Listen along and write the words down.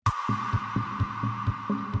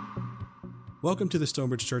Welcome to the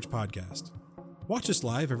Stonebridge Church Podcast. Watch us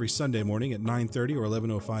live every Sunday morning at 9:30 or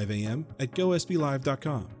 11:05 a.m. at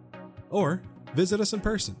GoSBLive.com. Or visit us in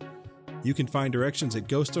person. You can find directions at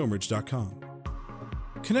GoStonebridge.com.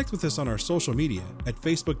 Connect with us on our social media at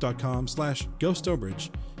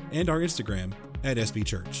Facebook.com/GoStonebridge and our Instagram at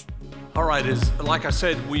SBChurch. All right, like I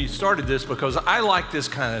said, we started this because I like this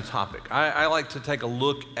kind of topic. I like to take a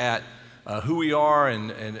look at who we are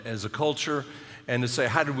and as a culture, and to say,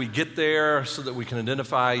 how did we get there, so that we can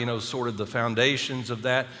identify, sort of the foundations of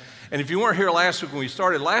that. And if you weren't here last week when we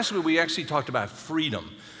started, last week we actually talked about freedom,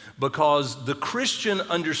 because the Christian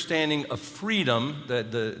understanding of freedom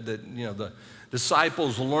that the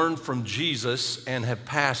disciples learned from Jesus and have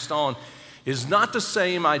passed on is not the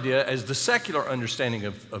same idea as the secular understanding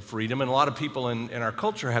of freedom. And a lot of people in our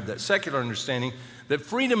culture have that secular understanding that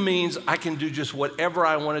freedom means I can do just whatever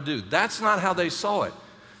I want to do. That's not how they saw it.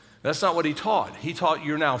 That's not what he taught. He taught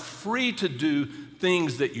you're now free to do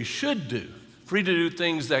things that you should do, free to do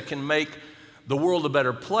things that can make the world a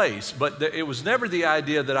better place. But it was never the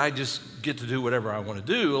idea that I just get to do whatever I want to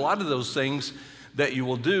do. A lot of those things that you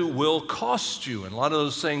will do will cost you, and a lot of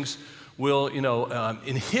those things will,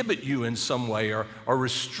 inhibit you in some way or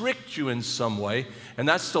restrict you in some way. And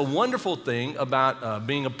that's the wonderful thing about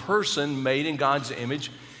being a person made in God's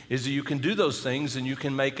image, is that you can do those things and you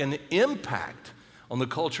can make an impact on the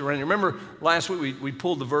culture. And remember, last week we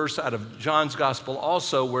pulled the verse out of John's Gospel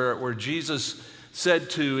also, where Jesus said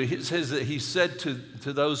to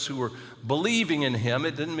those who were believing in him,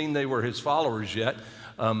 it didn't mean they were his followers yet,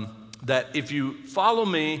 that if you follow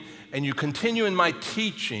me and you continue in my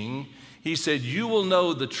teaching, he said, you will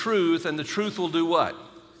know the truth, and the truth will do what?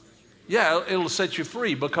 Yeah, it'll set you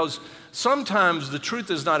free, because sometimes the truth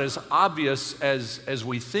is not as obvious as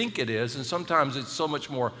we think it is, and sometimes it's so much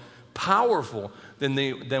more powerful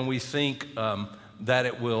than we think that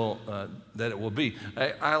it will be.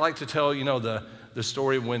 I like to tell the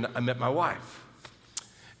story when I met my wife.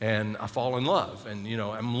 And I fall in love, and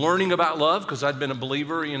I'm learning about love, because I'd been a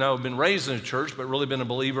believer, I've been raised in a church, but really been a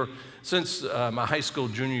believer since my high school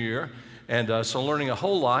junior year, and so learning a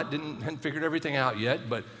whole lot. Hadn't figured everything out yet,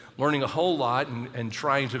 but learning a whole lot and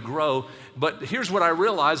trying to grow. But here's what I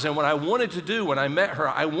realized, and what I wanted to do when I met her,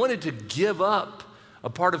 I wanted to give up a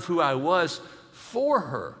part of who I was for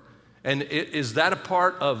her. And is that a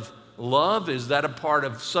part of love? Is that a part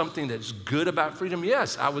of something that's good about freedom?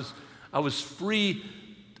 Yes, I was free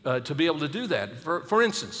to be able to do that. For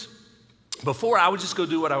instance, before I would just go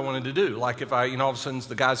do what I wanted to do. Like if all of a sudden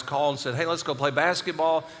the guys called and said, hey, let's go play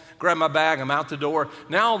basketball, grab my bag, I'm out the door.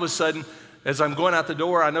 Now all of a sudden, as I'm going out the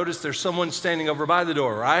door, I notice there's someone standing over by the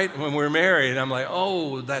door, right? When we're married, I'm like,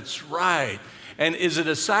 oh, that's right. And is it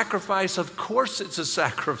a sacrifice? Of course it's a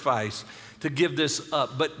sacrifice to give this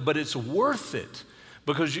up, but it's worth it.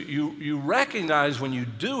 Because you recognize when you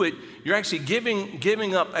do it, you're actually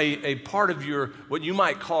giving up a part of your, what you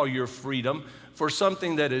might call your freedom, for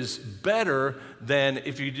something that is better than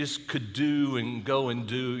if you just could do and go and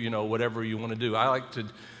do, whatever you want to do. I like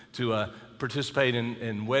to participate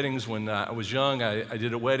in weddings. When I was young, I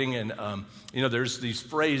did a wedding, and there's these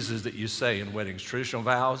phrases that you say in weddings, traditional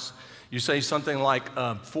vows. You say something like,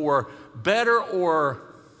 for better or,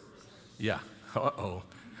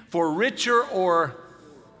 for richer or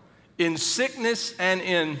in sickness and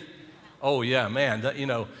in,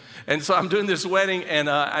 And so I'm doing this wedding, and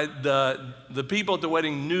the people at the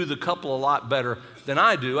wedding knew the couple a lot better than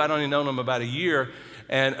I do. I'd only known them about a year,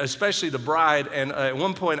 and especially the bride. And at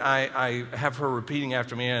one point, I have her repeating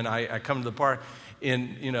after me, and I come to the part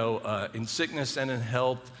in sickness and in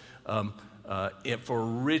health, for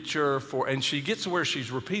richer, and she gets to where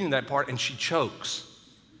she's repeating that part, and she chokes.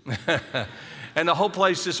 And the whole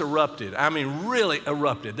place just erupted. I mean, really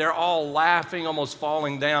erupted. They're all laughing, almost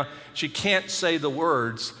falling down. She can't say the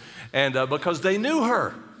words, and because they knew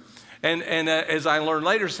her. And as I learned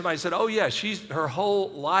later, somebody said, oh yeah, her whole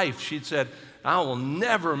life, she'd said, I will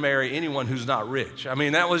never marry anyone who's not rich. I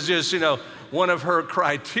mean, that was just, one of her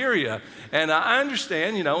criteria. And I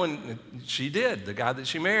understand, and she did. The guy that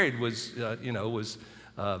she married was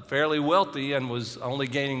fairly wealthy and was only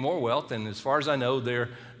gaining more wealth. And as far as I know,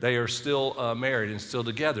 they are still married and still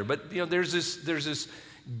together. But there's this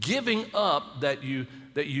giving up that you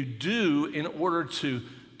do in order to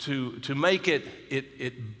make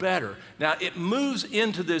it better. Now it moves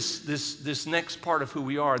into this next part of who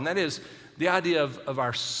we are, and that is the idea of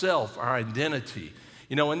ourself, our identity.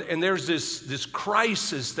 And there's this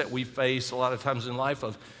crisis that we face a lot of times in life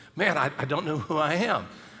of, man, I don't know who I am.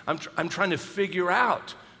 I'm trying to figure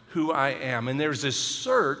out who I am. And there's this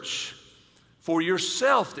search for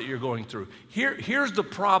yourself that you're going through. Here's the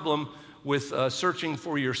problem with searching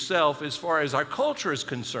for yourself as far as our culture is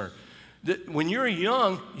concerned. When you're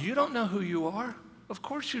young, you don't know who you are. Of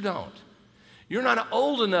course you don't. You're not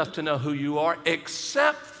old enough to know who you are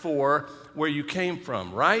except for where you came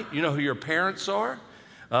from, right? You know who your parents are.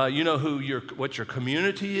 You know what your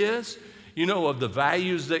community is. You know of the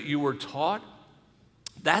values that you were taught.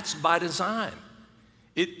 That's by design.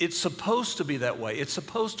 It's supposed to be that way. It's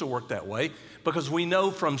supposed to work that way because we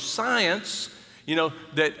know from science,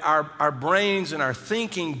 that our brains and our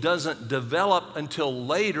thinking doesn't develop until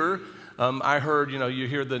later. I heard, you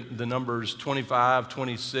hear the numbers 25,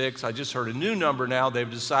 26. I just heard a new number now. They've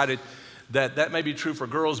decided that may be true for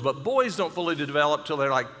girls, but boys don't fully develop till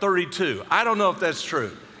they're like 32. I don't know if that's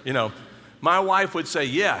true. My wife would say,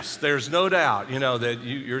 yes, there's no doubt, that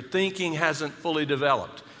your thinking hasn't fully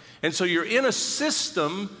developed. And so you're in a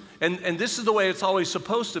system, and this is the way it's always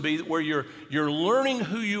supposed to be, where you're learning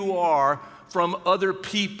who you are from other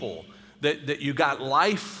people that you got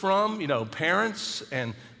life from, parents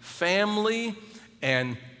and family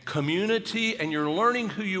and community, and you're learning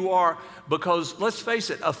who you are because, let's face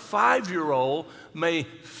it, a 5-year-old may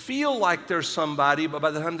feel like they're somebody, but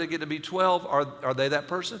by the time they get to be 12, are they that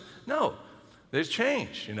person? No, they've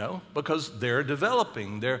changed, because they're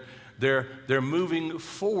developing, they're moving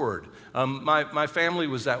forward. My family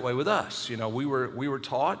was that way with us. We were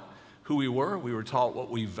taught who we were taught what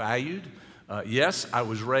we valued. Yes, I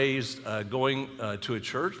was raised going to a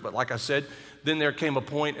church, but like I said, then there came a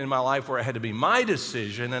point in my life where it had to be my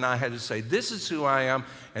decision, and I had to say, this is who I am,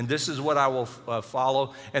 and this is what I will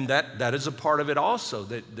follow, and that is a part of it also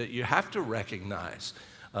that you have to recognize.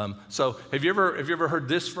 So have you ever heard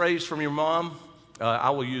this phrase from your mom?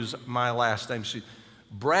 I will use my last name.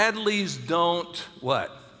 Bradleys don't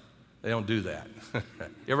what? They don't do that. You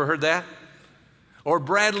ever heard that? Or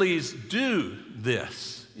Bradleys do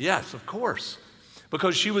this. Yes, of course.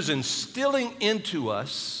 Because she was instilling into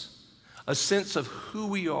us a sense of who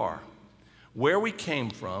we are, where we came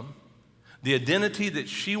from, the identity that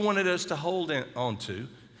she wanted us to hold on to,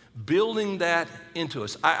 building that into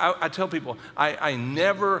us. I tell people, I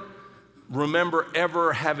never remember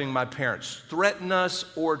ever having my parents threaten us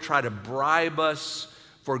or try to bribe us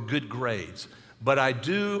for good grades. But I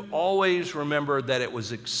do always remember that it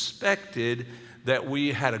was expected that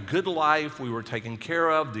we had a good life, we were taken care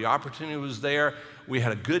of, the opportunity was there, we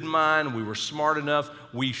had a good mind, we were smart enough,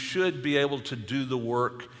 we should be able to do the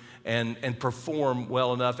work and perform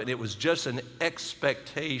well enough. And it was just an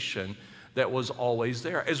expectation that was always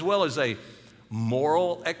there, as well as a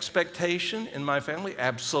moral expectation in my family,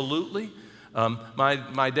 absolutely.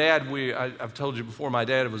 My dad, I've told you before, my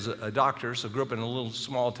dad was a doctor, so grew up in a little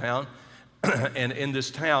small town. And in this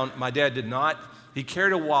town, my dad he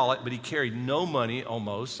carried a wallet, but he carried no money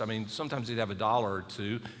almost. I mean, sometimes he'd have $1 or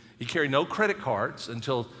 $2. He carried no credit cards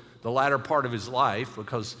until the latter part of his life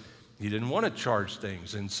because he didn't want to charge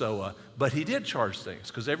things. And so, but he did charge things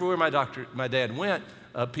because everywhere my dad went,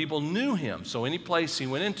 people knew him. So any place he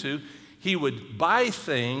went into, he would buy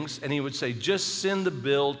things and he would say, just send the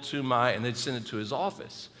bill to and they'd send it to his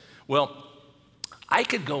office. Well, I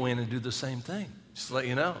could go in and do the same thing, just to let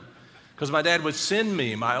you know. Because my dad would send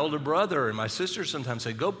me, my older brother and my sister sometimes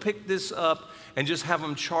say, go pick this up and just have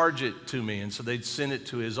them charge it to me. And so they'd send it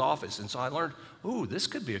to his office. And so I learned, ooh, this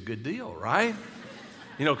could be a good deal, right?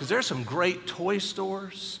 Because there's some great toy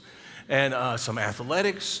stores and some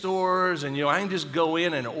athletic stores. And, I can just go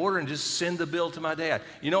in and order and just send the bill to my dad.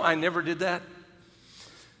 I never did that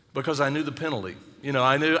because I knew the penalty.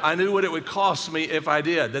 I knew what it would cost me if I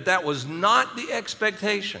did, that was not the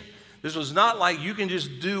expectation. This was not like you can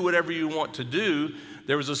just do whatever you want to do.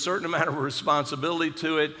 There was a certain amount of responsibility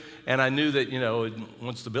to it, and I knew that,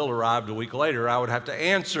 once the bill arrived a week later, I would have to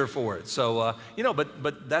answer for it. So,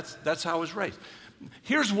 but that's how I was raised.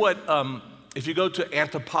 Here's what, if you go to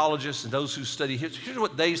anthropologists and those who study history, here's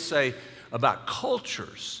what they say about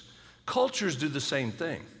cultures. Cultures do the same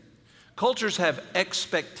thing. Cultures have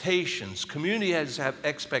expectations. Communities have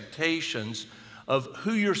expectations of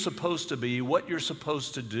who you're supposed to be, what you're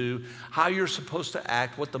supposed to do, how you're supposed to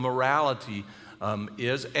act, what the morality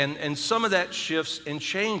is. And some of that shifts and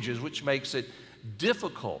changes, which makes it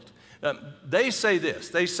difficult. They say this.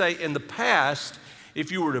 They say in the past,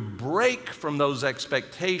 if you were to break from those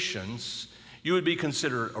expectations, you would be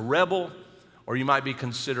considered a rebel, or you might be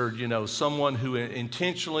considered, someone who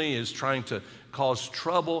intentionally is trying to cause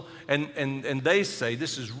trouble. And they say,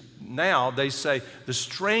 they say the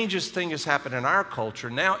strangest thing has happened in our culture.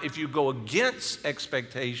 Now, if you go against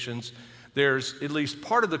expectations, there's at least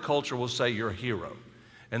part of the culture will say you're a hero.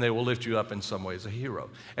 And they will lift you up in some way as a hero.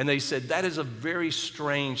 And they said that is a very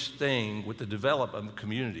strange thing with the development of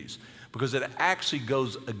communities. because it actually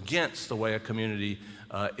goes against the way a community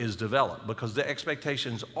is developed, because the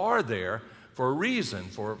expectations are there for a reason,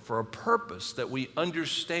 for a purpose, that we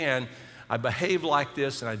understand I behave like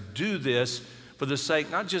this and I do this for the sake,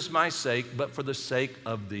 not just my sake, but for the sake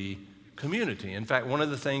of the community. In fact, one of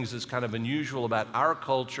the things that's kind of unusual about our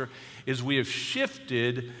culture is we have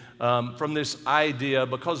shifted from this idea,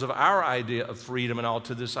 because of our idea of freedom and all,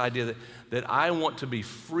 to this idea that I want to be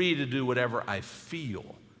free to do whatever I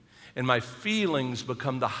feel. And my feelings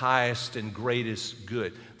become the highest and greatest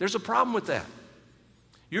good. There's a problem with that.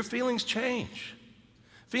 Your feelings change.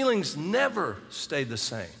 Feelings never stay the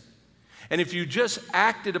same. And if you just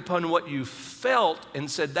acted upon what you felt and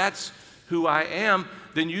said, that's who I am,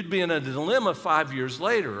 then you'd be in a dilemma 5 years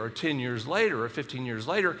later or 10 years later or 15 years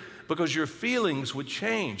later, because your feelings would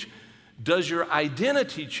change. Does your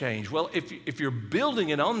identity change? Well, if you're building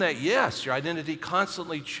it on that, yes, your identity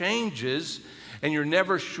constantly changes and you're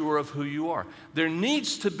never sure of who you are. There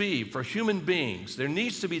needs to be, for human beings, there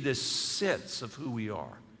needs to be this sense of who we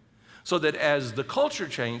are. So that as the culture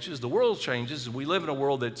changes, the world changes, and we live in a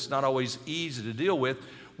world that's not always easy to deal with,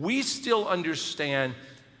 we still understand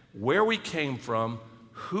where we came from,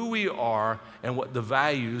 who we are, and what the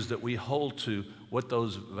values that we hold to, what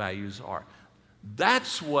those values are.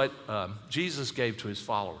 That's what Jesus gave to his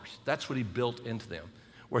followers. That's what he built into them,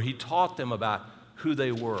 where he taught them about who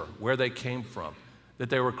they were, where they came from, that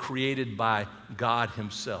they were created by God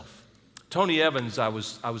himself. Tony Evans, I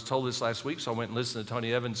was told this last week, so I went and listened to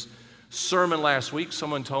Tony Evans' sermon last week.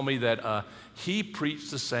 Someone told me that he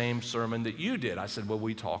preached the same sermon that you did. I said, well,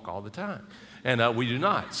 we talk all the time, and we do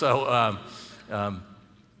not. So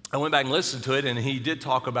I went back and listened to it, and he did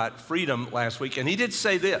talk about freedom last week, and he did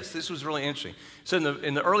say this. This was really interesting. He said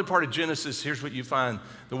in the early part of Genesis, here's what you find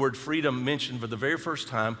the word freedom mentioned for the very first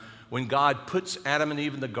time, when God puts Adam and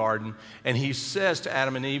Eve in the garden, and he says to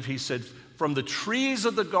Adam and Eve, he said, from the trees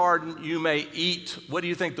of the garden you may eat. What do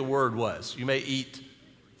you think the word was? You may eat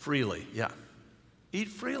freely. Yeah, eat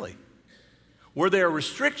freely. Were there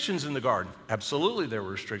restrictions in the garden? Absolutely there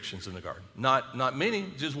were restrictions in the garden. Not many,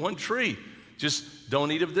 just one tree. Just don't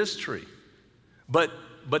eat of this tree. But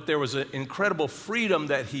there was an incredible freedom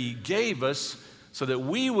that he gave us so that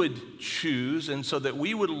we would choose, and so that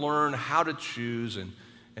we would learn how to choose and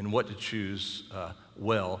what to choose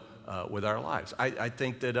well with our lives. I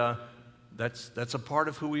think that that's a part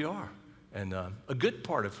of who we are, and a good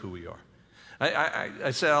part of who we are.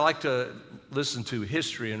 I said I like to listen to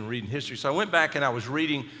history and reading history. So I went back and I was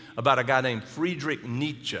reading about a guy named Friedrich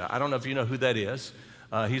Nietzsche. I don't know if you know who that is.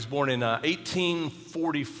 He's born in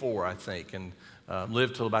 1844, I think, and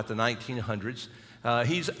lived till about the 1900s.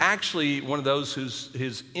 He's actually one of those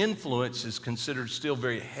his influence is considered still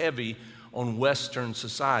very heavy on Western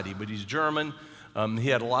society, but he's German. He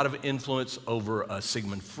had a lot of influence over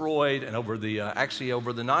Sigmund Freud and over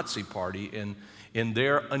the Nazi Party in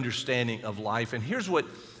their understanding of life. And here's what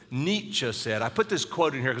Nietzsche said. I put this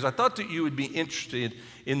quote in here because I thought that you would be interested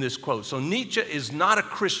in this quote. So Nietzsche is not a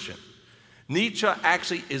Christian. Nietzsche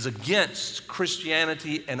actually is against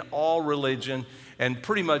Christianity and all religion and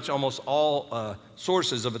pretty much almost all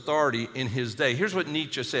sources of authority in his day. Here's what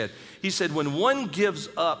Nietzsche said. He said, when one gives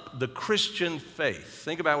up the Christian faith,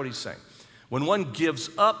 think about what he's saying. When one gives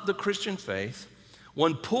up the Christian faith,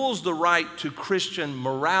 one pulls the right to Christian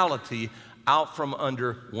morality out from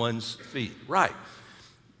under one's feet. Right.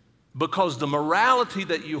 Because the morality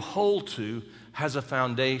that you hold to has a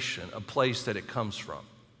foundation, a place that it comes from.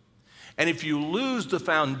 And if you lose the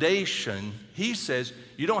foundation, he says,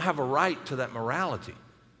 you don't have a right to that morality.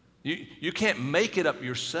 You can't make it up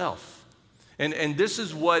yourself. And this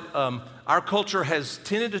is what our culture has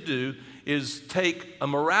tended to do, is take a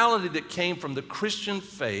morality that came from the Christian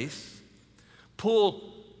faith,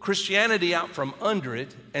 pull Christianity out from under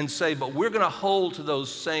it, and say, but we're going to hold to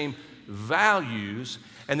those same values.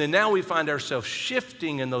 And then now we find ourselves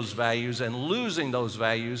shifting in those values and losing those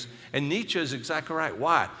values. And Nietzsche is exactly right.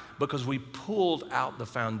 Why? Because we pulled out the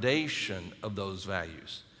foundation of those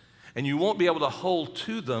values. And you won't be able to hold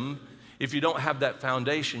to them if you don't have that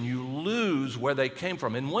foundation. You lose where they came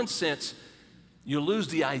from. In one sense, you lose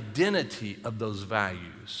the identity of those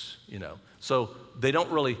values, So they don't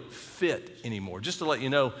really fit anymore. Just to let you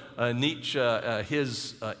know, Nietzsche,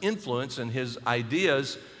 his influence and his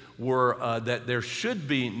ideas were that there should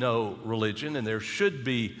be no religion and there should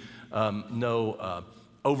be no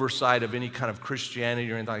oversight of any kind of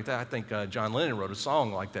Christianity or anything like that. I think John Lennon wrote a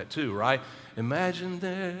song like that too, right? Imagine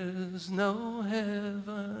there's no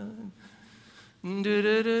heaven.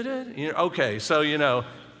 Okay, so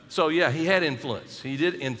yeah, he had influence. He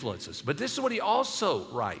did influence us. But this is what he also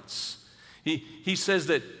writes. He says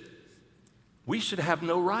that we should have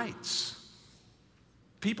no rights.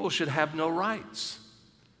 People should have no rights.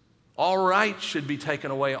 All rights should be taken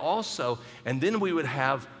away also, and then we would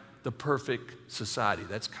have the perfect society.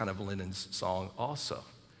 That's kind of Lenin's song also.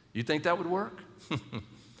 You think that would work?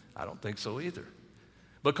 I don't think so either.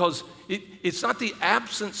 Because it's not the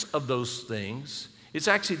absence of those things, it's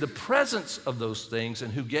actually the presence of those things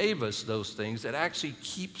and who gave us those things that actually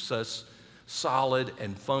keeps us solid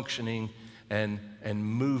and functioning and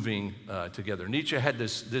moving together. Nietzsche had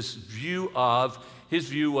this view of, his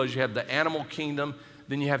view was you have the animal kingdom,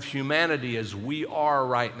 then you have humanity as we are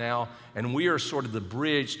right now, and we are sort of the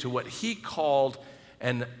bridge to what he called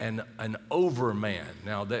an overman.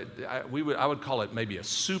 Now, I would call it maybe a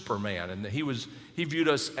superman, and he viewed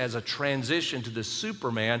us as a transition to this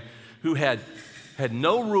superman who had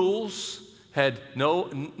no rules, had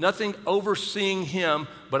nothing overseeing him,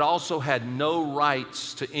 but also had no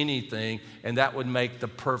rights to anything, and that would make the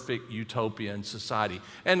perfect utopian society.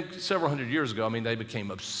 And several hundred years ago, they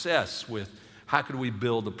became obsessed with how could we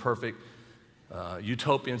build the perfect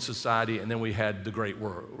utopian society, and then we had the Great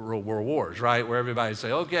World Wars, right, where everybody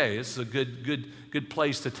say, okay, this is a good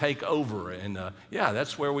place to take over, and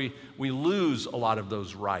that's where we lose a lot of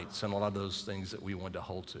those rights and a lot of those things that we wanted to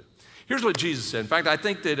hold to. Here's what Jesus said. In fact, I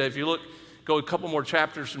think that if you go a couple more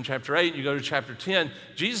chapters from chapter 8, and you go to chapter 10,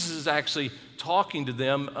 Jesus is actually talking to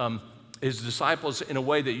them, his disciples, in a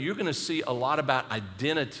way that you're going to see a lot about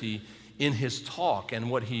identity in his talk and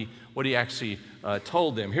what he actually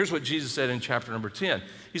told them. Here's what Jesus said in chapter number 10.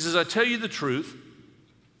 He says, I tell you the truth,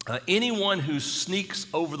 anyone who sneaks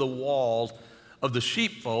over the wall of the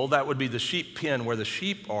sheepfold, that would be the sheep pen where the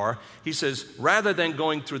sheep are, he says, rather than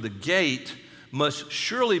going through the gate, must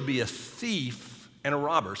surely be a thief and a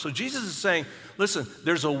robber. So Jesus is saying, listen,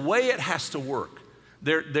 there's a way it has to work.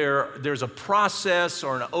 There's a process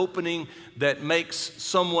or an opening that makes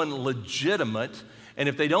someone legitimate, and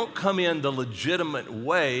if they don't come in the legitimate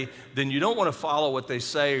way, then you don't want to follow what they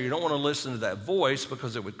say, or you don't want to listen to that voice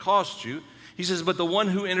because it would cost you. He says, but the one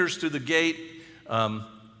who enters through the gate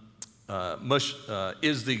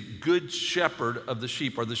is the good shepherd of the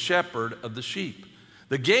sheep, or the shepherd of the sheep.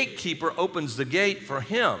 The gatekeeper opens the gate for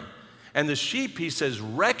him, and the sheep, he says,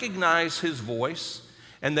 recognize his voice,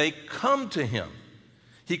 and they come to him.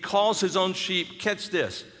 He calls his own sheep, catch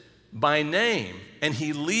this, by name, and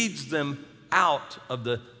he leads them out of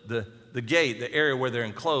the gate, the area where they're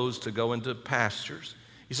enclosed, to go into pastures.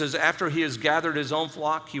 He says, after he has gathered his own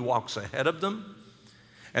flock, he walks ahead of them,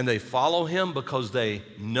 and they follow him because they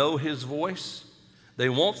know his voice. They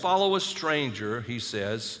won't follow a stranger, he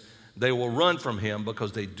says. They will run from him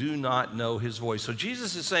because they do not know his voice. So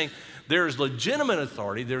Jesus is saying there's legitimate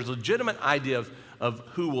authority, there's legitimate idea of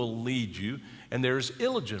who will lead you, and there's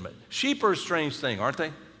illegitimate. Sheep are a strange thing, aren't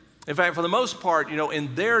they? In fact, for the most part,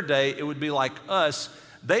 in their day, it would be like us.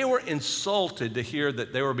 They were insulted to hear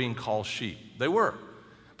that they were being called sheep. They were.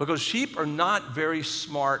 Because sheep are not very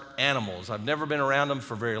smart animals. I've never been around them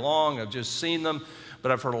for very long. I've just seen them,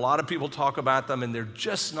 but I've heard a lot of people talk about them, and they're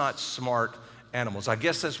just not smart animals. I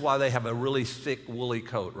guess that's why they have a really thick, woolly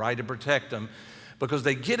coat, right, to protect them, because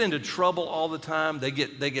they get into trouble all the time. They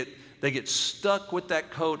get stuck with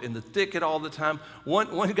that coat in the thicket all the time.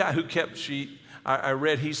 One guy who kept sheep, I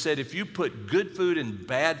read, he said, if you put good food and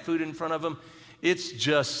bad food in front of them, it's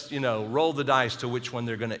just, roll the dice to which one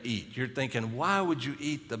they're going to eat. You're thinking, why would you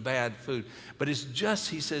eat the bad food? But it's just,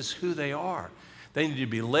 he says, who they are. They need to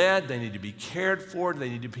be led. They need to be cared for. They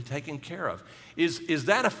need to be taken care of. Is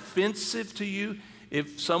that offensive to you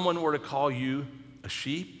if someone were to call you a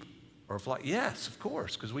sheep or a flock? Yes, of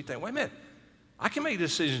course, because we think, wait a minute, I can make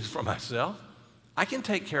decisions for myself. I can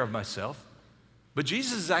take care of myself. But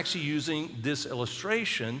Jesus is actually using this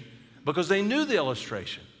illustration because they knew the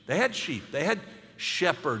illustration. They had sheep. They had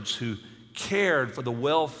shepherds who cared for the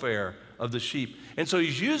welfare of the sheep. And so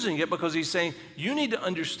he's using it because he's saying, you need to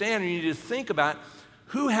understand, you need to think about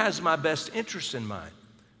who has my best interest in mind.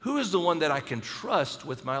 Who is the one that I can trust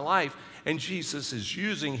with my life? And Jesus is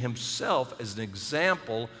using himself as an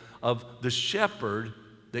example of the shepherd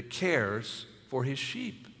that cares for his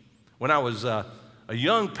sheep. When I was a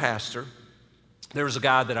young pastor, there was a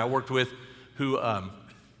guy that I worked with who,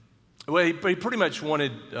 he pretty much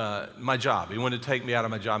wanted my job. He wanted to take me out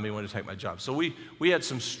of my job. He wanted to take my job. So we had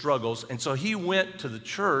some struggles. And so he went to the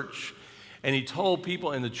church, and he told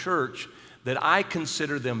people in the church that I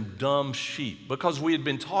consider them dumb sheep, because we had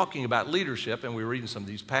been talking about leadership, and we were reading some of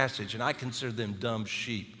these passages, and I consider them dumb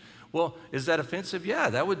sheep. Well, is that offensive? Yeah,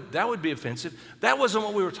 that would be offensive. That wasn't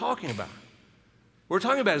what we were talking about. What we're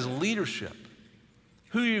talking about is leadership.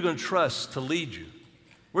 Who are you going to trust to lead you?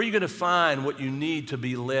 Where are you going to find what you need to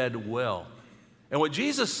be led well? And what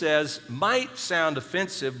Jesus says might sound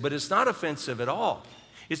offensive, but it's not offensive at all.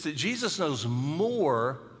 It's that Jesus knows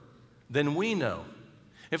more than we know.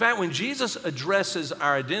 In fact, when Jesus addresses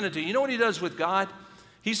our identity, you know what he does with God?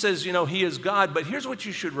 He says, he is God, but here's what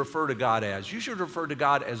you should refer to God as. You should refer to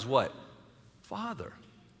God as what? Father,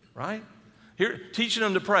 right? Here, teaching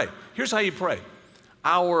them to pray. Here's how you pray.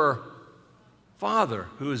 Our Father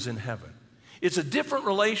who is in heaven. It's a different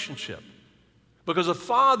relationship. Because a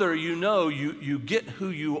father, you get who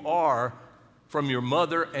you are from your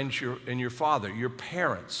mother and your father, your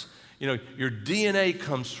parents. Your DNA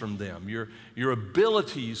comes from them. Your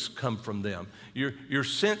abilities come from them. Your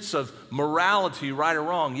sense of morality, right or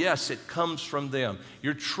wrong, yes, it comes from them.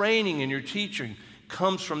 Your training and your teaching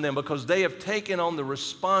comes from them because they have taken on the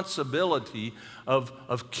responsibility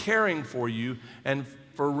of caring for you and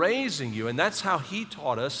for raising you. And that's how he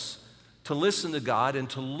taught us to listen to God and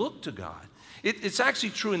to look to God. It's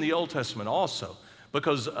actually true in the Old Testament also,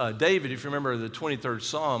 because David, if you remember the 23rd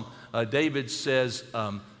Psalm, David says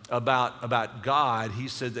about God, he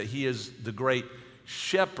said that he is the great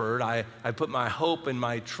shepherd. I put my hope and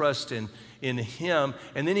my trust in him.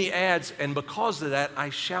 And then he adds, and because of that,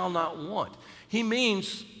 I shall not want. He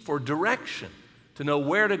means for direction, to know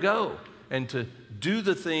where to go and to do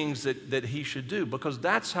the things that he should do, because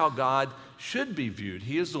that's how God should be viewed.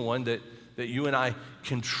 He is the one that you and I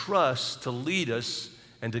can trust to lead us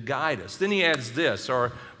and to guide us. Then he adds this,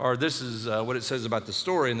 or this is what it says about the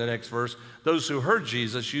story in the next verse. Those who heard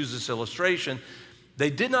Jesus use this illustration, they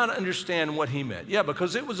did not understand what he meant. Yeah,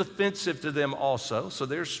 because it was offensive to them also, so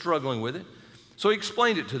they're struggling with it. So he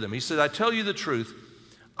explained it to them. He said, I tell you the truth,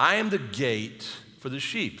 I am the gate for the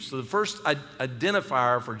sheep. So the first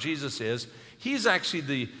identifier for Jesus is, he's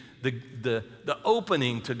actually the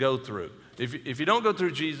opening to go through. If you don't go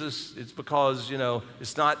through Jesus, it's because,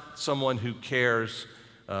 it's not someone who cares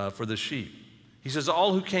for the sheep. He says,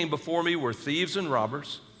 all who came before me were thieves and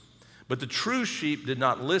robbers, but the true sheep did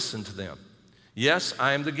not listen to them. Yes,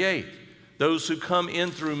 I am the gate. Those who come in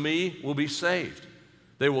through me will be saved.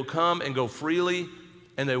 They will come and go freely,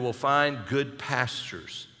 and they will find good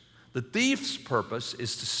pastures. The thief's purpose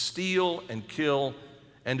is to steal and kill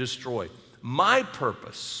and destroy. My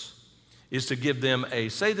purpose is to give them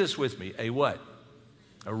say this with me, a what?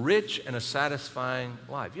 A rich and a satisfying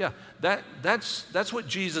life. Yeah, that's what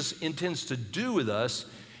Jesus intends to do with us,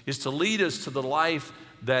 is to lead us to the life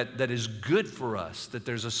that is good for us, that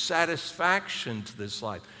there's a satisfaction to this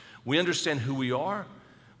life. We understand who we are.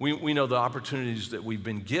 We know the opportunities that we've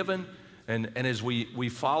been given, and as we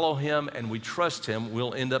follow him and we trust him,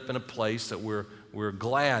 we'll end up in a place that we're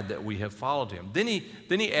glad that we have followed him. Then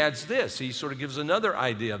he adds this. He sort of gives another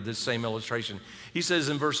idea of this same illustration. He says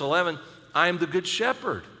in verse 11, I am the good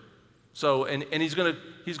shepherd. So, and he's going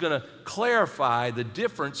to clarify the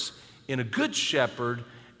difference in a good shepherd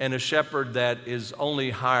and a shepherd that is only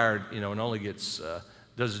hired, and only does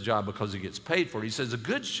the job because he gets paid for it. He says a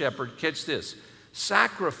good shepherd, catch this,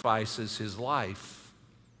 sacrifices his life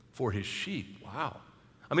for his sheep. Wow.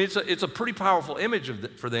 I mean, it's a pretty powerful image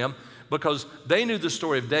for them, because they knew the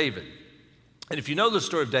story of David. And if you know the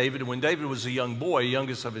story of David, when David was a young boy,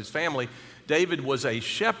 youngest of his family, David was a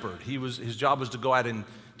shepherd. His job was to go out and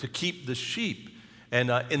to keep the sheep. And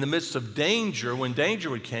in the midst of danger, when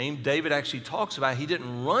danger came, David actually talks about he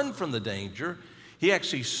didn't run from the danger. He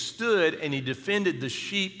actually stood and he defended the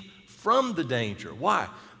sheep from the danger. Why?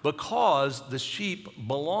 Because the sheep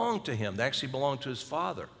belonged to him. They actually belonged to his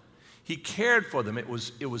father. He cared for them. It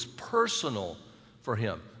was personal for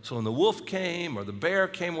him. So when the wolf came or the bear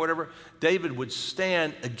came, whatever, David would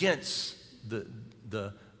stand against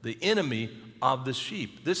the enemy of the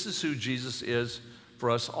sheep. This is who Jesus is for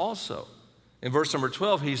us also. In verse number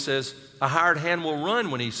 12, he says, a hired hand will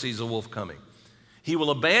run when he sees a wolf coming. He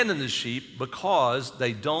will abandon the sheep because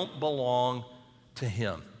they don't belong to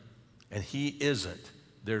him, and he isn't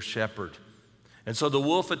their shepherd. And so the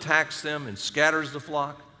wolf attacks them and scatters the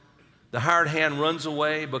flock. The hired hand runs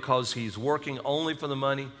away because he's working only for the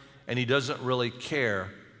money, and he doesn't really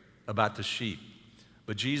care about the sheep.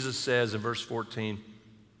 But Jesus says in verse 14,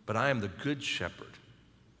 but I am the good shepherd.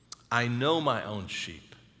 I know my own sheep.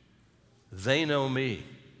 They know me,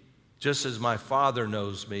 just as my Father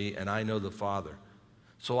knows me, and I know the Father.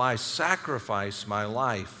 So I sacrifice my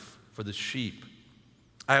life for the sheep.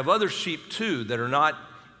 I have other sheep too that are not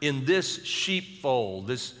in this sheepfold,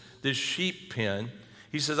 this sheep pen.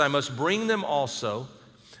 He says, I must bring them also.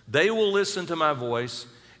 They will listen to my voice,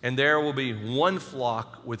 and there will be one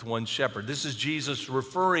flock with one shepherd. This is Jesus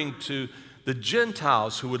referring to the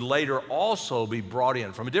Gentiles who would later also be brought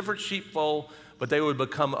in from a different sheepfold, but they would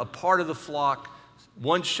become a part of the flock,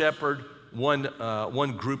 one shepherd,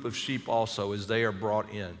 one group of sheep also as they are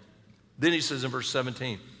brought in. Then he says in verse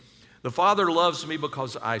 17, the Father loves me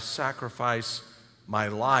because I sacrifice my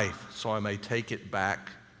life so I may take it back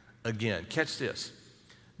again. Catch this.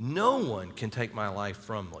 No one can take my life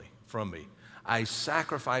from me. I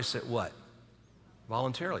sacrifice it what?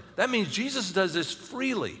 Voluntarily. That means Jesus does this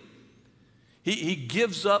freely. He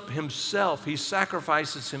gives up himself. He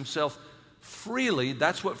sacrifices himself freely.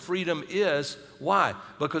 That's what freedom is. Why?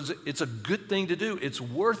 Because it's a good thing to do. It's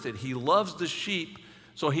worth it. He loves the sheep,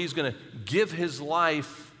 so he's going to give his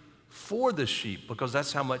life for the sheep because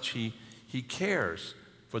that's how much he cares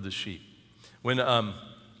for the sheep. When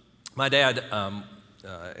my dad,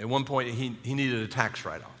 at one point, he needed a tax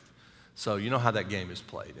write-off. So you know how that game is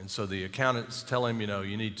played. And so the accountants tell him,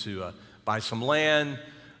 you need to buy some land.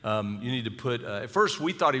 You need to put, at first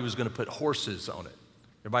we thought he was going to put horses on it.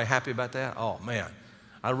 Everybody happy about that? Oh, man.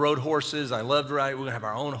 I rode horses. I loved riding. We're going to have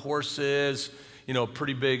our own horses. A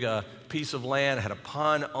pretty big piece of land. Had a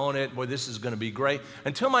pond on it. Boy, this is going to be great.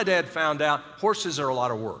 Until my dad found out horses are a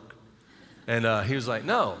lot of work. And he was like,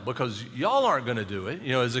 no, because y'all aren't going to do it.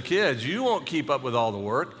 As a kid, you won't keep up with all the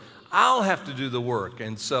work. I'll have to do the work.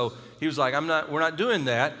 And so he was like, we're not doing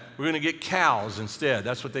that. We're going to get cows instead.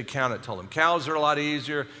 That's what the accountant told him. Cows are a lot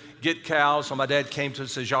easier. Get cows. So my dad came to us and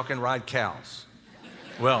says, y'all can ride cows.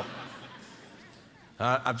 Well,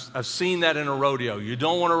 I've seen that in a rodeo. You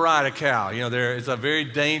don't want to ride a cow. It's a very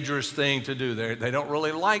dangerous thing to do. They don't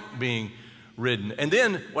really like being ridden. And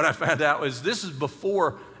then what I found out was this is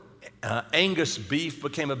before Angus beef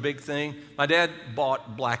became a big thing. My dad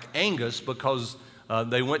bought Black Angus because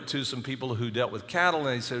they went to some people who dealt with cattle,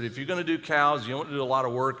 and they said, if you're going to do cows, you don't want to do a lot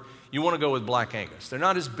of work, you want to go with Black Angus. They're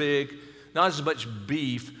not as big, not as much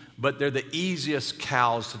beef, but they're the easiest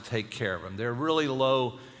cows to take care of them. They're really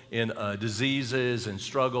low in diseases and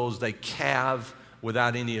struggles. They calve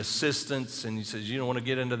without any assistance, and he says, you don't want to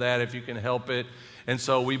get into that if you can help it. And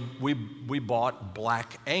so we bought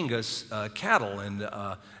Black Angus cattle, and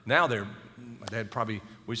now my dad probably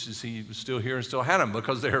wishes he was still here and still had them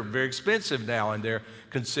because they're very expensive now and they're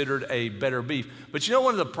considered a better beef. But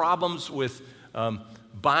one of the problems with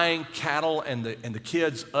buying cattle and the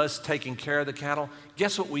kids, us taking care of the cattle,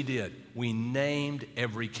 guess what we did? We named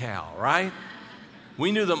every cow, right?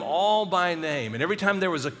 We knew them all by name. And every time there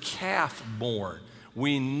was a calf born,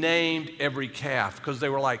 we named every calf because they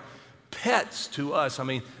were like pets to us. I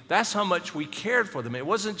mean, that's how much we cared for them. It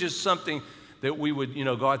wasn't just something that we would,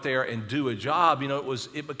 go out there and do a job.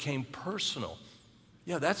 It became personal.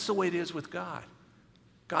 Yeah, that's the way it is with God.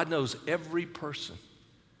 God knows every person.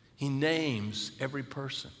 He names every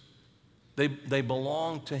person. They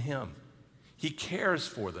belong to him. He cares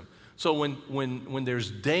for them. So when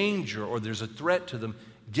there's danger or there's a threat to them,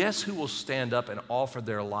 guess who will stand up and offer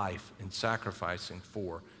their life in sacrificing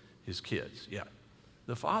for his kids? Yeah,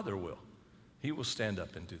 the Father will. He will stand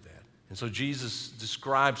up and do that. And so Jesus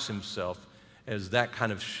describes himself as that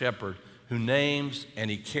kind of shepherd who names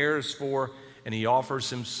and he cares for and he offers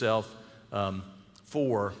himself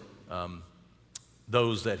for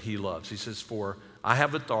those that he loves. He says, for I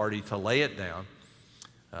have authority to lay it down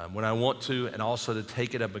when I want to and also to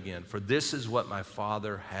take it up again. For this is what my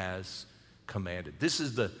Father has commanded. This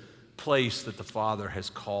is the place that the Father has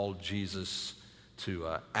called Jesus to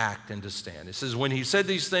act and to stand. It says, when he said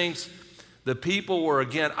these things, the people were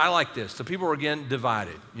again, I like this, the people were again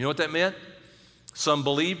divided. You know what that meant? Some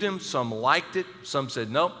believed him, some liked it, some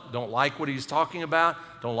said, nope, don't like what he's talking about,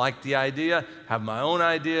 don't like the idea, have my own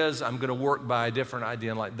ideas, I'm going to work by a different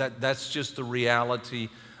idea. And that's just the reality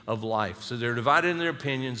of life. So they're divided in their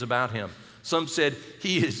opinions about him. Some said,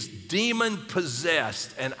 he is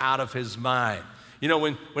demon-possessed and out of his mind.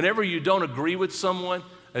 Whenever you don't agree with someone,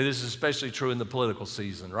 and this is especially true in the political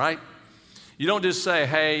season, right? You don't just say,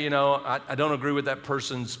 hey, I don't agree with that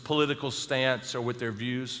person's political stance or with their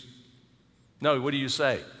views. No, what do you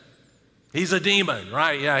say? He's a demon,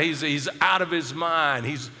 right? Yeah, he's out of his mind.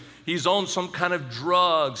 He's on some kind of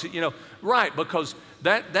drugs, right? Because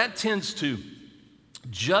that tends to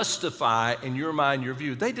justify in your mind your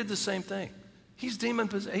view. They did the same thing. He's demon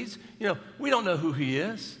possessed. We don't know who he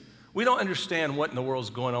is. We don't understand what in the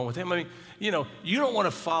world's going on with him. I mean, you don't want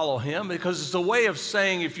to follow him because it's a way of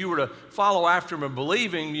saying if you were to follow after him and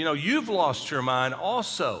believing, you've lost your mind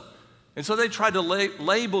also. And so they tried to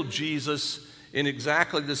label Jesus in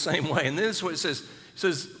exactly the same way. And this is what it says. It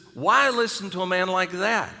says, why listen to a man like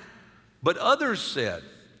that? But others said,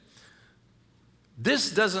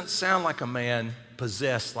 this doesn't sound like a man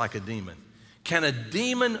possessed like a demon. Can a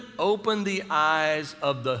demon open the eyes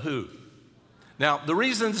of the who? Now, the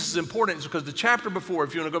reason this is important is because the chapter before,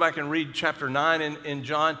 if you want to go back and read chapter 9 in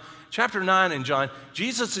John, chapter 9 in John,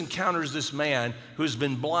 Jesus encounters this man who's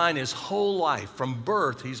been blind his whole life. From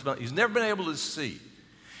birth, he's never been able to see.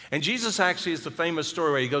 And Jesus actually is the famous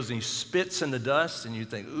story where he goes and he spits in the dust, and you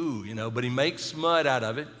think, ooh, but he makes mud out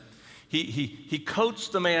of it. He coats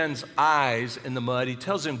the man's eyes in the mud. He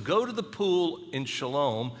tells him, go to the pool in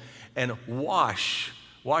Siloam and wash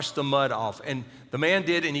the mud off. And the man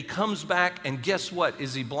did, and he comes back, and guess what?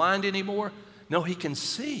 Is he blind anymore? No, he can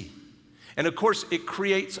see. And of course, it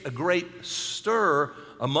creates a great stir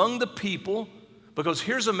among the people, because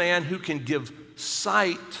here's a man who can give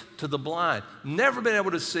sight to the blind. Never been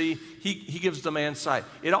able to see, he gives the man sight.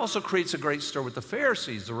 It also creates a great stir with the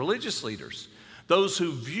Pharisees, the religious leaders, those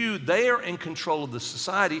who view they are in control of the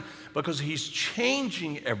society, because he's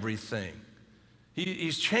changing everything.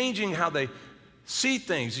 He's changing how they see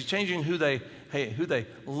things. He's changing who they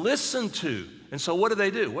listen to. And so what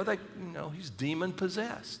do? Well, he's demon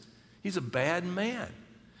possessed. He's a bad man.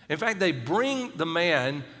 In fact, they bring the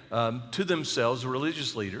man to themselves, the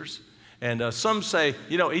religious leaders, and some say,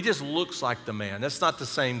 he just looks like the man. That's not the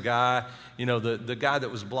same guy. The guy that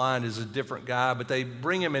was blind is a different guy, but they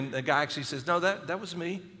bring him, and the guy actually says, no, that was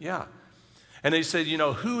me, yeah. And they said,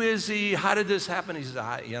 who is he? How did this happen? He says,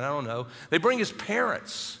 I don't know. They bring his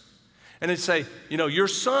parents, and they say, your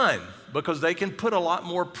son, because they can put a lot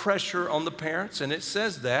more pressure on the parents, and it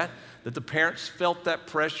says that the parents felt that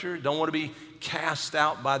pressure, don't want to be cast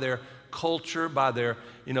out by their culture, by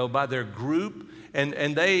their group.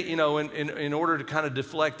 And they, in order to kind of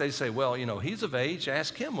deflect, they say, well, he's of age,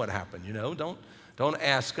 ask him what happened, don't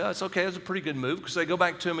ask us. Okay, it's a pretty good move, because they go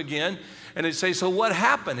back to him again, and they say, so what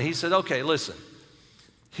happened? He said, okay, listen,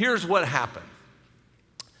 here's what happened.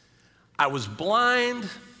 I was blind,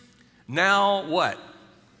 now what?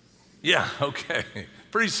 Yeah, okay,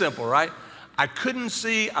 pretty simple, right? I couldn't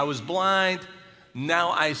see, I was blind, now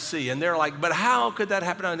I see. And they're like, but how could that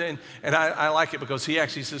happen? And I like it, because he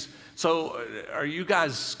actually says, so are you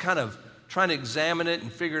guys kind of trying to examine it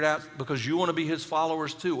and figure it out because you want to be his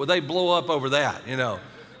followers too? Well, they blow up over that,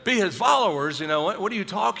 Be his followers, what are you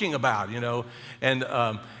talking about,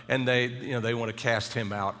 And they want to cast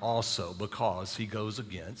him out also, because he goes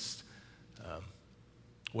against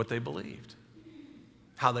what they believed,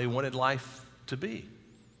 how they wanted life to be.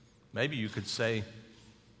 Maybe you could say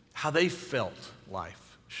how they felt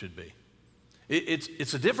life should be.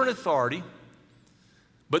 It's a different authority,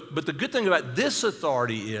 but the good thing about this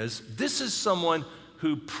authority is this is someone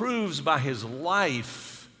who proves by his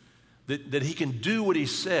life that he can do what he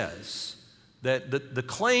says, that the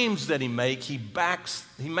claims that he makes, he backs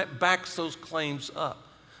those claims up.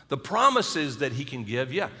 The promises that he can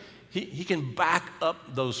give, he can back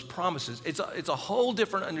up those promises. It's a whole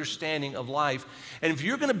different understanding of life. And if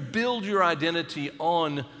you're going to build your identity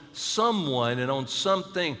on someone and on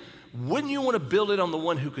something, wouldn't you want to build it on the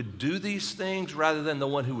one who could do these things rather than the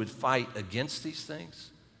one who would fight against these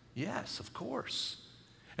things? Yes, of course.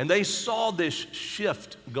 And they saw this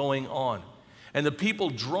shift going on. And the people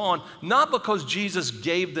drawn, not because Jesus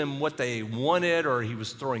gave them what they wanted or he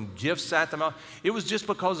was throwing gifts at them. It was just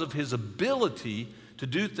because of his ability to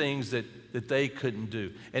do things that they couldn't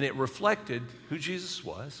do. And it reflected who Jesus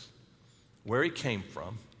was, where he came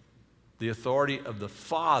from, the authority of the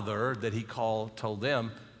Father that he told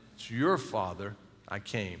them, it's your Father, I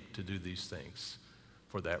came to do these things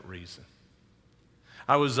for that reason.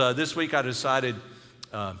 This week I decided,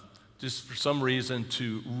 just for some reason,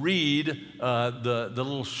 to read the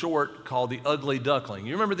little short called The Ugly Duckling.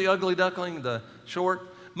 You remember The Ugly Duckling, the short?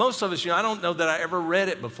 Most of us, I don't know that I ever read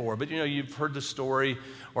it before, but you've heard the story,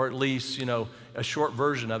 or at least, a short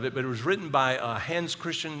version of it, but it was written by Hans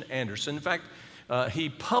Christian Andersen. In fact, he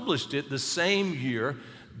published it the same year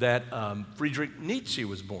that Friedrich Nietzsche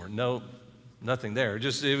was born. No, nothing there. It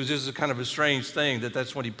was just a kind of a strange thing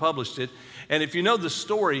that's when he published it. And if you know the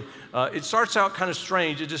story, it starts out kind of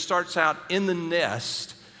strange. It just starts out in the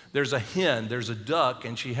nest. There's a hen, there's a duck,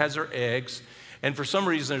 and she has her eggs. And for some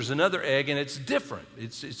reason, there's another egg, and it's different.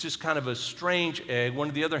 It's just kind of a strange egg. One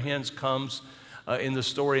of the other hens comes in the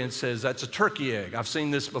story and says, that's a turkey egg. I've seen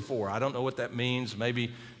this before. I don't know what that means.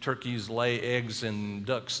 Maybe turkeys lay eggs in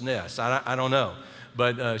ducks' nests. I don't know.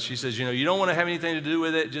 But she says, you don't want to have anything to do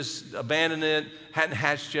with it. Just abandon it. Hadn't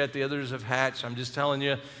hatched yet. The others have hatched. I'm just telling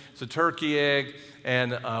you, it's a turkey egg.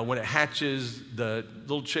 And when it hatches, the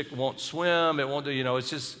little chick won't swim. It won't do, it's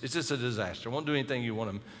just a disaster. It won't do anything you want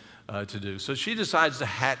them to do. So she decides to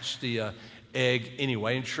hatch the egg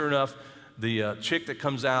anyway. And sure enough, the chick that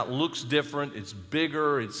comes out looks different. It's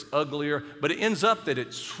bigger, it's uglier, but it ends up that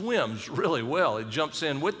it swims really well. It jumps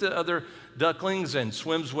in with the other ducklings and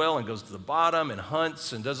swims well and goes to the bottom and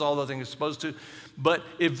hunts and does all the things it's supposed to. But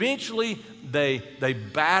eventually they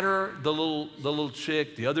batter the little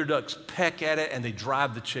chick, the other ducks peck at it, and they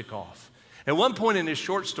drive the chick off. At one point in this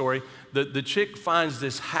short story, the chick finds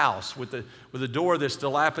this house with a door that's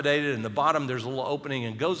dilapidated, and the bottom there's a little opening,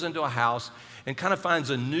 and goes into a house and kind of finds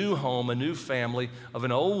a new home, a new family of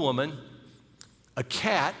an old woman, a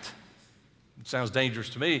cat. It sounds dangerous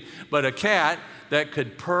to me, but a cat that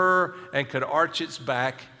could purr and could arch its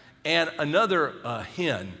back, and another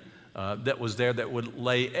hen that was there that would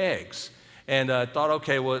lay eggs. And thought,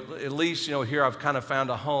 okay, well, at least, here I've kind of found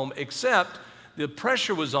a home, except the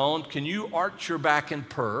pressure was on. Can you arch your back and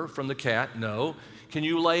purr from the cat? No. Can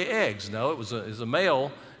you lay eggs? No, it was a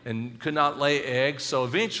male and could not lay eggs, so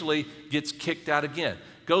eventually gets kicked out again.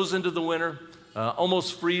 Goes into the winter,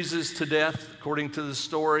 almost freezes to death, according to the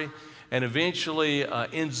story, and eventually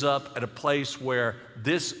ends up at a place where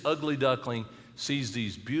this ugly duckling sees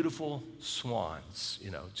these beautiful swans,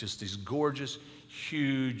 just these gorgeous,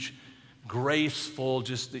 huge, graceful,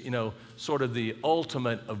 just, sort of the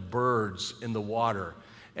ultimate of birds in the water,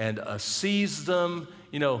 and sees them,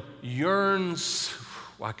 yearns,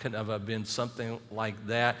 why couldn't I have been something like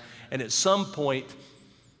that? And at some point,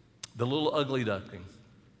 the little ugly duckling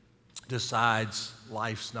decides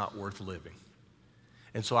life's not worth living.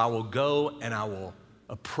 And so I will go and I will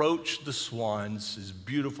approach the swans, as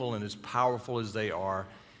beautiful and as powerful as they are,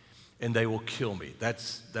 and they will kill me.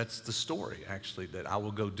 That's the story, actually, that I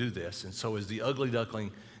will go do this. And so as the ugly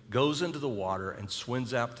duckling goes into the water and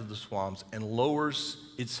swims out to the swans and lowers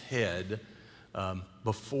its head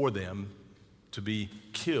before them to be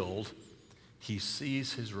killed, he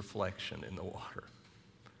sees his reflection in the water.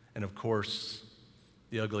 And of course,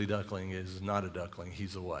 the ugly duckling is not a duckling.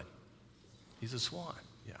 He's a what? He's a swan,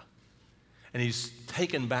 yeah. And he's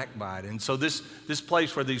taken back by it. And so this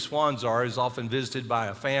place where these swans are is often visited by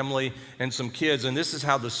a family and some kids. And this is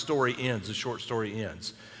how the story ends, the short story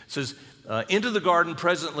ends. It says, into the garden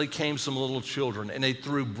presently came some little children, and they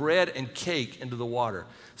threw bread and cake into the water.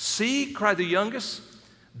 See, cried the youngest,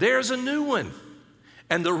 there's a new one.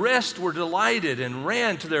 And the rest were delighted and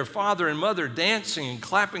ran to their father and mother, dancing and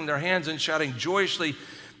clapping their hands and shouting joyously,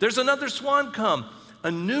 there's another swan come.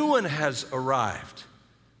 A new one has arrived.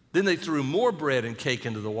 Then they threw more bread and cake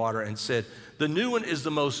into the water and said, the new one is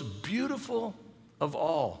the most beautiful of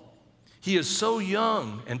all. He is so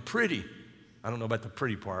young and pretty. I don't know about the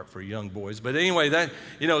pretty part for young boys, but anyway,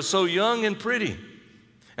 so young and pretty.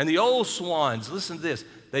 And the old swans, listen to this,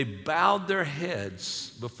 they bowed their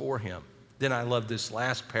heads before him. Then I love this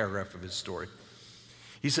last paragraph of his story.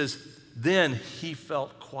 He says, then he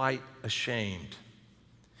felt quite ashamed,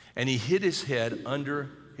 and he hid his head under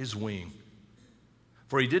his wing,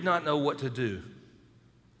 for he did not know what to do.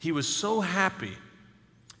 He was so happy,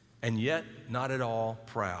 and yet not at all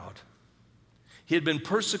proud. He had been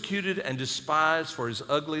persecuted and despised for his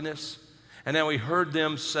ugliness, and now he heard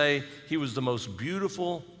them say he was the most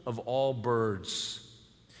beautiful of all birds.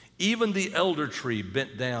 Even the elder tree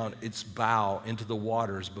bent down its bough into the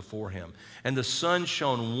waters before him, and the sun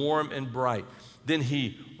shone warm and bright. Then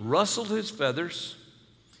he rustled his feathers,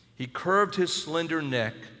 he curved his slender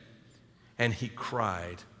neck, and he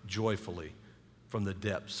cried joyfully from the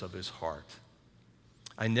depths of his heart.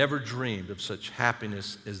 I never dreamed of such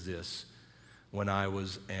happiness as this when I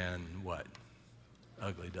was an what?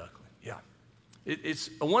 Ugly duckling. Yeah.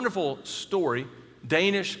 It's a wonderful story,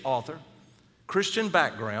 Danish author, Christian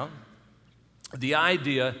background, the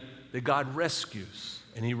idea that God rescues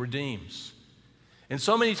and he redeems. And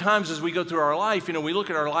so many times as we go through our life, we look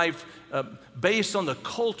at our life based on the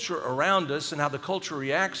culture around us and how the culture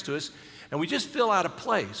reacts to us, and we just feel out of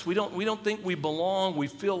place. We don't think we belong. We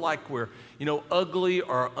feel like we're, ugly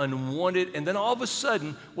or unwanted. And then all of a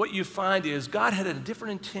sudden, what you find is God had a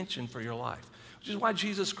different intention for your life, which is why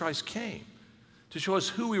Jesus Christ came, to show us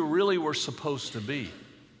who we really were supposed to be,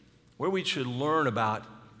 where we should learn about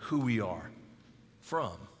who we are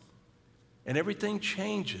from. And everything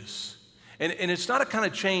changes. And it's not a kind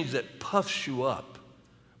of change that puffs you up,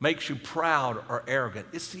 makes you proud or arrogant.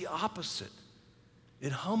 It's the opposite.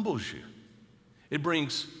 It humbles you. It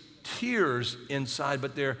brings tears inside,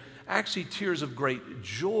 but they're actually tears of great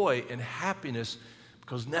joy and happiness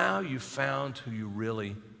because now you've found who you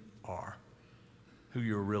really are, who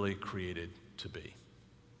you're really created to be.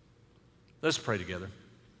 Let's pray together.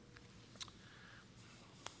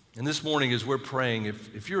 And this morning as we're praying,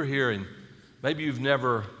 if you're here and maybe you've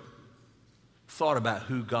never thought about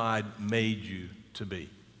who God made you to be,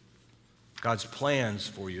 God's plans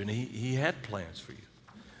for you, and He had plans for you.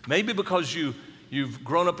 Maybe because you've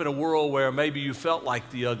grown up in a world where maybe you felt like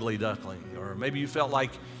the ugly duckling, or maybe you felt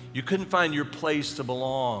like you couldn't find your place to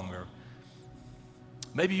belong, or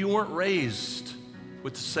maybe you weren't raised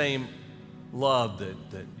with the same love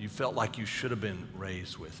that you felt like you should have been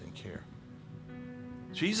raised with and care.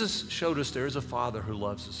 Jesus showed us there is a Father who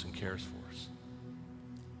loves us and cares for us.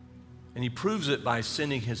 And he proves it by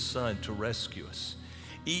sending his Son to rescue us.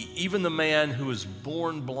 Even the man who was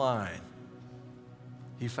born blind,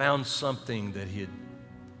 he found something that he had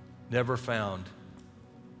never found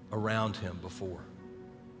around him before.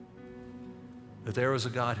 That there was a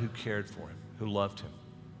God who cared for him, who loved him,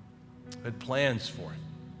 who had plans for him.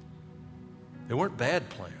 They weren't bad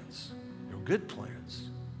plans. They were good plans.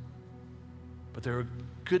 But they were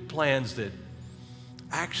good plans that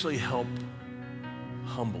actually help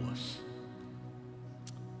humble us,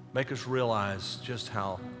 make us realize just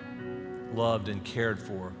how loved and cared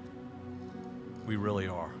for we really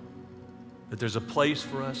are. That there's a place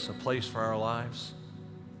for us, a place for our lives,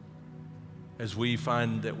 as we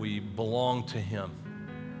find that we belong to him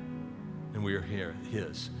and we are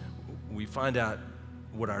his. We find out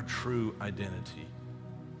what our true identity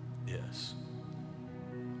is.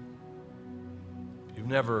 If you've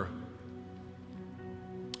never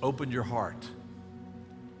opened your heart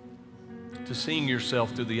to seeing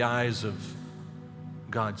yourself through the eyes of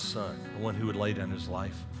God's Son, the one who would lay down his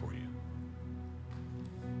life for you,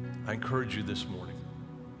 I encourage you this morning.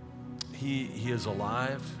 He is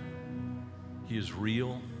alive. He is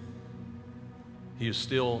real. He is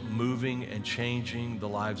still moving and changing the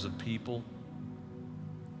lives of people.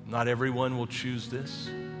 Not everyone will choose this,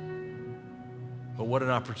 but what an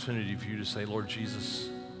opportunity for you to say, Lord Jesus,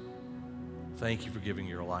 thank you for giving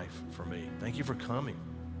your life for me. Thank you for coming,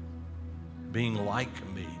 being like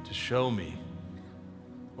me, to show me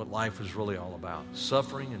what life is really all about.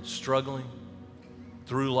 Suffering and struggling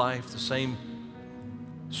through life, the same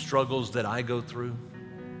struggles that I go through.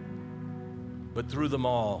 But through them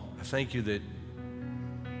all, I thank you that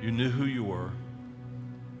you knew who you were,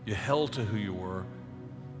 you held to who you were,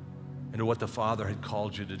 and to what the Father had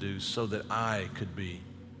called you to do so that I could be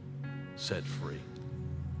set free.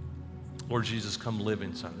 Lord Jesus, come live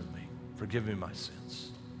inside of me. Forgive me my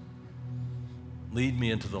sins. Lead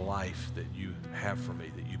me into the life that you have for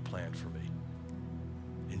me, that you planned for me.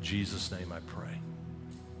 In Jesus' name I pray.